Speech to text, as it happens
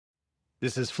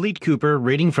This is Fleet Cooper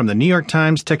reading from the New York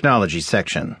Times Technology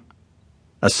section.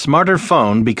 A Smarter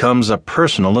Phone Becomes a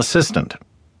Personal Assistant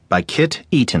by Kit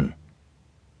Eaton.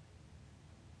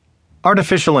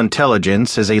 Artificial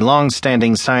intelligence is a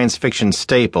long-standing science fiction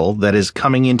staple that is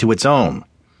coming into its own.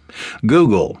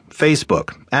 Google,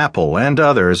 Facebook, Apple, and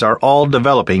others are all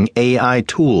developing AI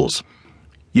tools.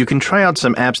 You can try out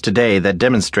some apps today that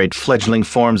demonstrate fledgling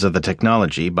forms of the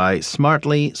technology by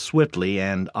smartly, swiftly,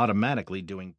 and automatically doing